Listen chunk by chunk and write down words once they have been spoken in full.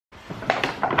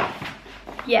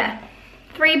yeah,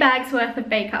 3 bags worth of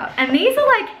makeup. And these are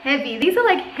like heavy, these are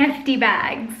like hefty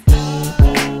bags.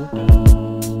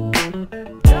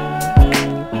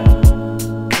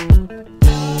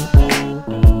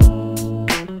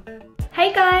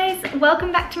 Hey guys,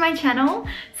 welcome back to my channel.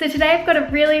 So today I've got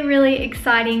a really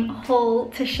exciting haul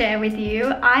to share with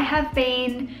you. I have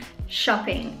been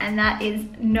shopping, and that is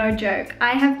no joke.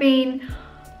 I have been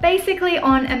basically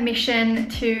on a mission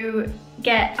to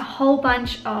get a whole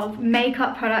bunch of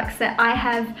makeup products that I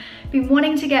have been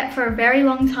wanting to get for a very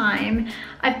long time.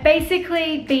 I've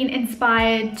basically been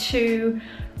inspired to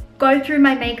go through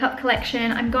my makeup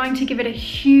collection. I'm going to give it a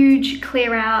huge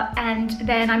clear out, and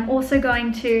then I'm also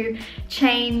going to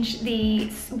change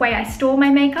the way I store my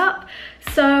makeup.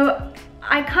 So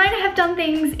I kind of have done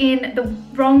things in the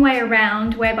wrong way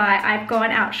around, whereby I've gone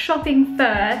out shopping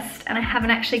first and I haven't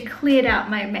actually cleared out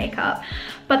my makeup,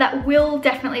 but that will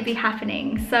definitely be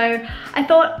happening. So I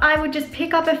thought I would just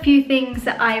pick up a few things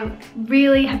that I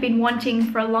really have been wanting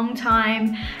for a long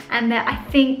time and that I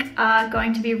think are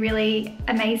going to be really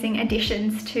amazing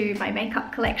additions to my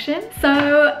makeup collection.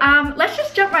 So let's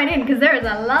just jump right in, because there is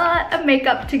a lot of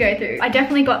makeup to go through. I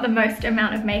definitely got the most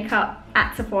amount of makeup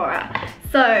at Sephora.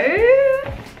 So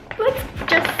let's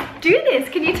just do this.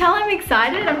 Can you tell I'm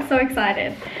excited? I'm so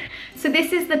excited. So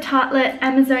this is the Tartelette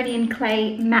Amazonian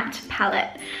Clay Matte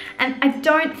Palette. And I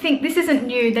don't think, this isn't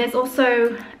new, there's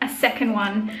also a second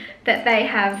one that they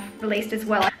have released as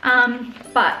well.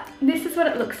 But this is what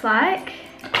it looks like.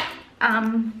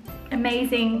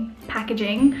 Amazing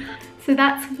packaging. So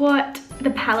that's what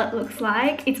the palette looks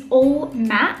like. It's all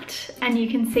matte, and you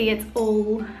can see it's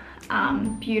all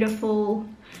beautiful.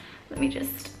 Let me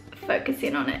just focus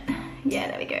in on it.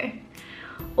 Yeah, there we go.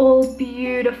 All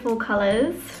beautiful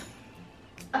colors.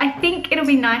 I think it'll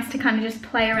be nice to kind of just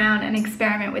play around and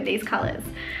experiment with these colors.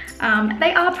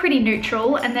 They are pretty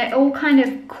neutral, and they're all kind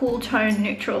of cool tone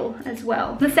neutral as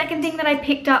well. The second thing that I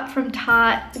picked up from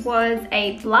Tarte was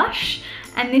a blush,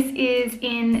 and this is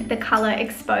in the color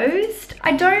Exposed.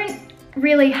 I don't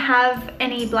really have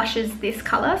any blushes this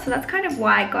color, so that's kind of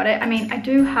why I got it. I mean, I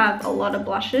do have a lot of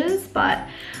blushes, but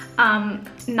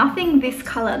nothing this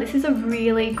color. This is a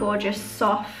really gorgeous,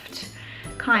 soft,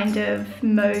 kind of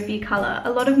mauvey color.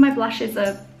 A lot of my blushes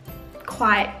are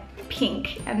quite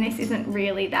pink, and this isn't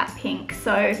really that pink.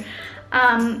 So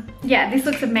yeah, this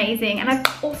looks amazing, and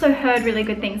I've also heard really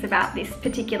good things about this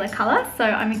particular color, so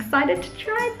I'm excited to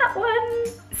try that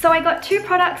one. So I got 2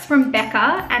 products from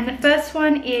Mecca, and the first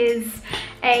one is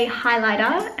a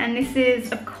highlighter, and this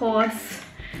is of course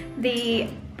the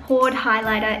poured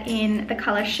highlighter in the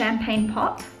color Champagne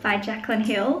Pop by Jaclyn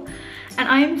Hill. And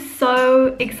I am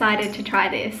so excited to try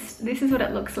this. This is what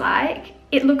it looks like.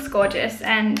 It looks gorgeous,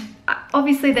 and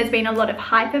obviously there's been a lot of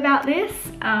hype about this,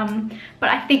 but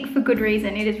I think for good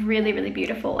reason. It is really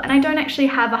beautiful, and I don't actually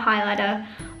have a highlighter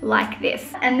like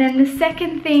this. And then the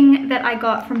second thing that I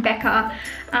got from Mecca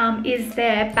is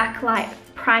their backlight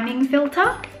priming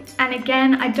filter. And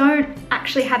again, I don't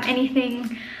actually have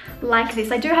anything like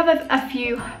this. I do have a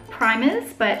few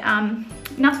primers, but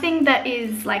nothing that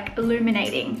is like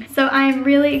illuminating. So I'm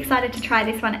really excited to try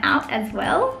this one out as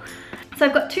well. So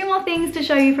I've got 2 more things to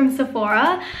show you from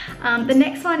Sephora. The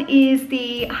next one is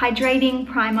the hydrating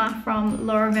primer from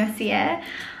Laura Mercier.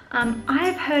 I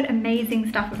have heard amazing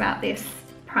stuff about this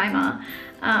primer,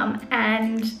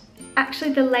 and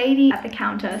actually the lady at the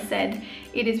counter said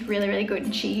it is really good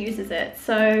and she uses it.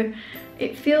 So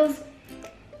it feels,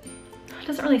 it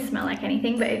doesn't really smell like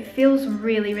anything, but it feels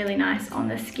really nice on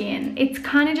the skin. It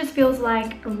kind of just feels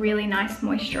like a really nice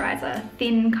moisturizer,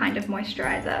 thin kind of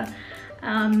moisturizer.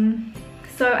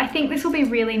 So I think this will be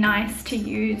really nice to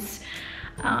use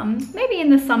maybe in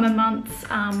the summer months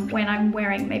when I'm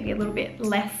wearing maybe a little bit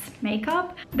less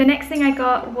makeup. The next thing I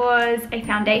got was a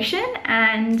foundation,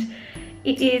 and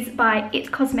it is by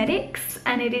IT Cosmetics,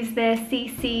 and it is their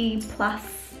CC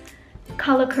Plus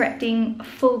color correcting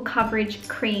full coverage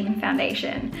cream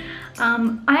foundation.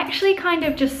 I actually kind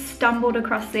of just stumbled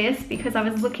across this because I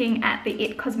was looking at the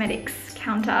IT Cosmetics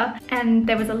counter, and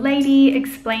there was a lady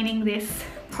explaining this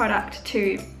product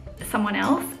to someone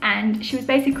else, and she was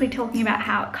basically talking about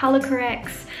how it color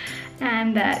corrects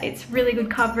and that it's really good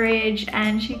coverage,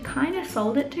 and she kind of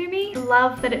sold it to me.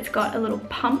 Love that it's got a little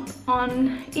pump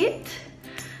on it.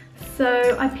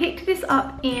 So I picked this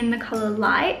up in the color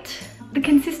Light. The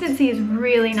consistency is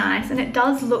really nice, and it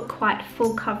does look quite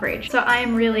full coverage. So I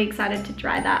am really excited to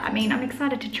try that. I mean, I'm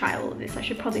excited to try all of this. I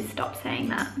should probably stop saying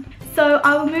that. So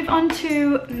I will move on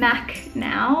to MAC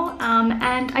now,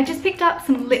 and I just picked up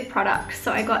some lip products.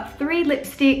 So I got 3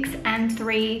 lipsticks and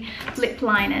 3 lip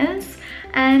liners.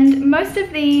 And most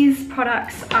of these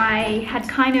products I had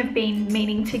kind of been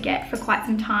meaning to get for quite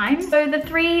some time. So the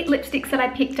 3 lipsticks that I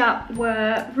picked up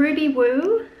were Ruby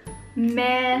Woo,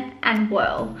 Mare and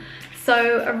Whirl.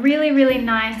 So a really, really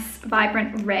nice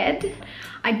vibrant red.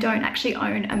 I don't actually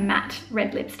own a matte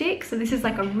red lipstick, so this is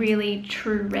like a really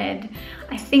true red,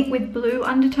 I think with blue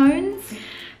undertones.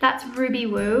 That's Ruby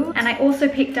Woo. And I also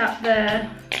picked up the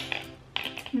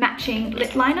matching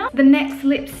lip liner. The next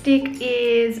lipstick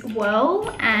is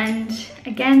Whirl, and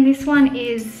again this one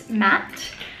is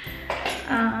matte,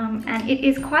 and it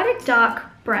is quite a dark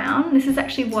brown. This is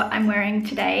actually what I'm wearing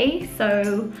today,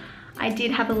 so I did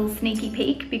have a little sneaky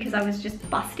peek because I was just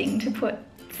busting to put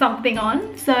something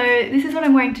on. So this is what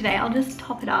I'm wearing today. I'll just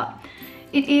top it up.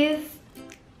 It is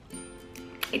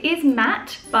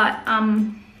matte, but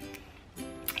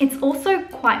it's also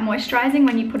quite moisturizing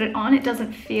when you put it on. It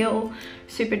doesn't feel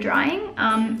super drying.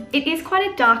 It is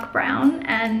quite a dark brown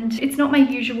and it's not my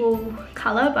usual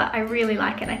color, but I really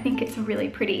like it. I think it's really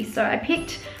pretty. So I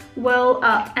picked Whirl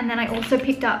up, and then I also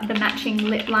picked up the matching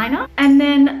lip liner. And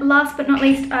then last but not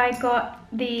least, I got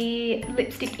the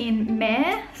lipstick in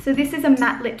Mare. So this is a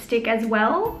matte lipstick as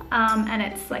well, and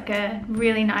it's like a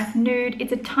really nice nude.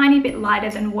 It's a tiny bit lighter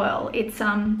than Whirl. It's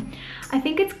I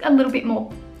think it's a little bit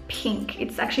more pink.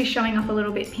 It's actually showing up a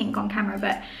little bit pink on camera,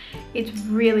 but it's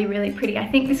really, really pretty. I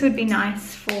think this would be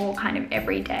nice for kind of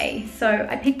every day. So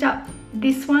I picked up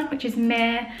this one, which is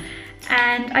Mare,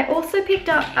 and I also picked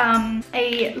up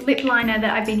a lip liner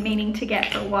that I've been meaning to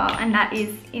get for a while, and that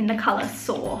is in the color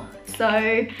Soar.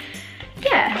 So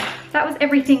yeah, that was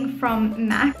everything from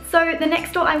MAC. So the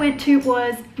next store I went to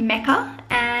was Mecca,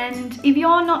 and if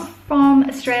you're not from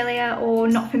Australia or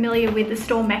not familiar with the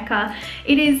store Mecca,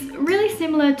 it is really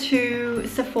similar to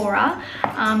Sephora,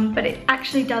 but it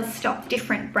actually does stock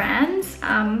different brands.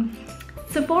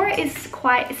 Sephora is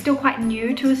still quite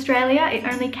new to Australia. It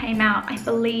only came out, I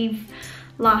believe,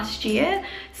 last year.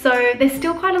 So there's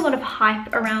still quite a lot of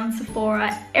hype around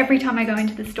Sephora. Every time I go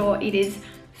into the store, it is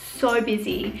so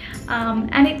busy.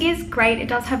 And it is great. It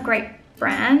does have great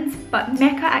brands, but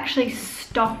Mecca actually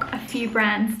stock a few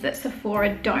brands that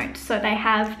Sephora don't. So they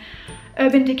have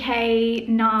Urban Decay,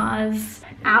 NARS,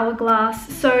 Hourglass.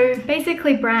 So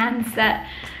basically brands that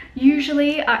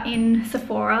usually are in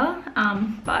Sephora,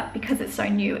 but because it's so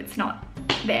new, it's not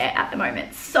there at the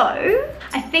moment. So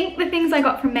I think the things I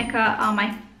got from Mecca are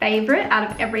my favorite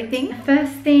out of everything. The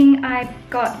first thing I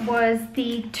got was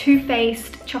the Too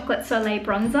Faced Chocolate Soleil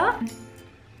Bronzer.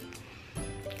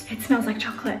 It smells like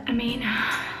chocolate. I mean,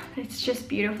 it's just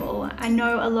beautiful. I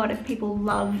know a lot of people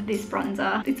love this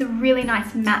bronzer. It's a really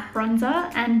nice matte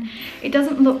bronzer, and it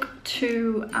doesn't look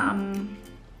too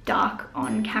dark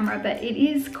on camera, but it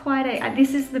is quite a,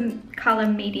 this is the color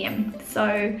medium,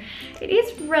 so it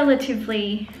is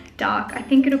relatively dark. I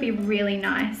think it'll be really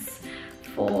nice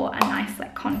for a nice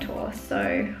like contour,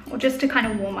 so, or just to kind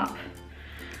of warm up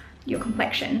your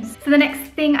complexions. So the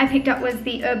next thing I picked up was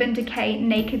the Urban Decay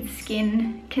Naked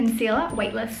Skin Concealer,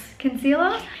 Weightless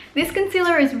Concealer. This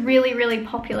concealer is really, really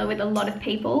popular with a lot of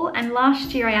people, and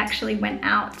last year I actually went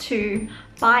out to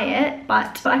buy it,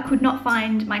 but I could not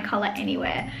find my color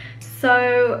anywhere.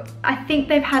 So I think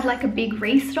they've had like a big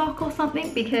restock or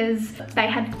something, because they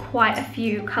had quite a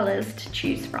few colors to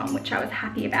choose from, which I was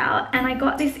happy about. And I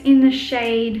got this in the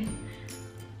shade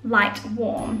Light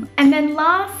Warm. And then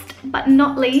last but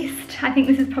not least, I think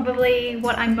this is probably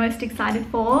what I'm most excited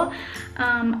for,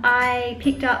 I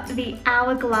picked up the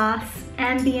Hourglass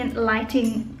Ambient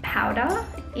Lighting Powder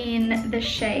in the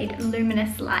shade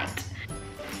Luminous Light.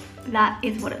 That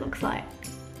is what it looks like.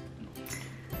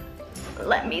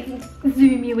 Let me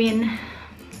zoom you in.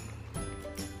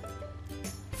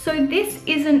 So this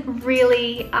isn't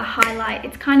really a highlight,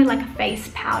 it's kind of like a face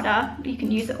powder. You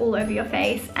can use it all over your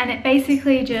face, and it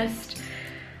basically just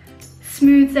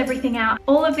smooths everything out.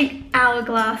 All of the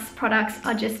Hourglass products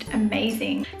are just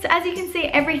amazing. So as you can see,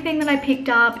 everything that I picked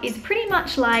up is pretty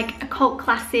much like a cult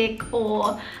classic,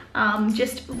 or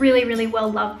just really, really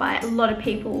well loved by a lot of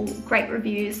people, great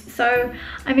reviews. So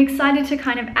I'm excited to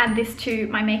kind of add this to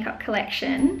my makeup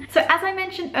collection. So as I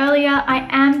mentioned earlier, I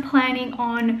am planning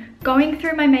on going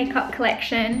through my makeup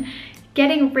collection,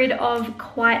 getting rid of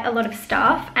quite a lot of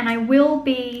stuff, and I will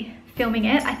be filming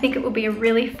it. I think it will be a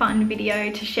really fun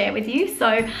video to share with you.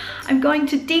 So I'm going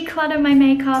to declutter my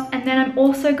makeup, and then I'm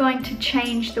also going to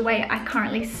change the way I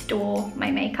currently store my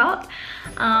makeup.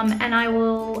 And I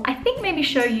will, I think, maybe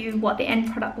show you what the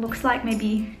end product looks like,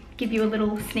 maybe give you a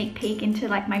little sneak peek into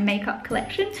like my makeup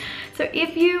collection. So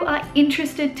if you are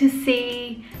interested to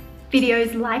see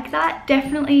videos like that,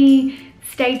 definitely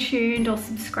stay tuned or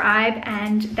subscribe,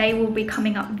 and they will be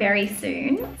coming up very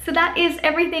soon. So that is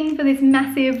everything for this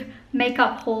massive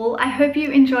makeup haul. I hope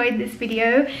you enjoyed this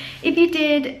video. If you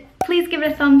did, please give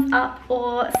it a thumbs up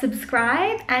or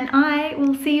subscribe, and I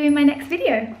will see you in my next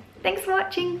video. Thanks for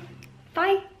watching.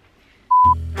 Bye.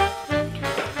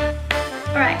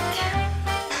 Alright.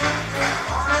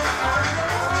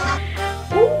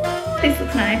 Ooh, this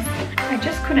looks nice. I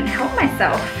just couldn't help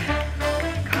myself.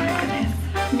 Oh my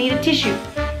goodness. Need a tissue.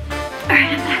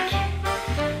 Alright, I'm back.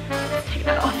 Let's take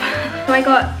that off. So I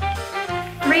got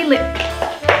 3 lips.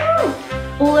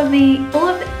 All of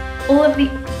the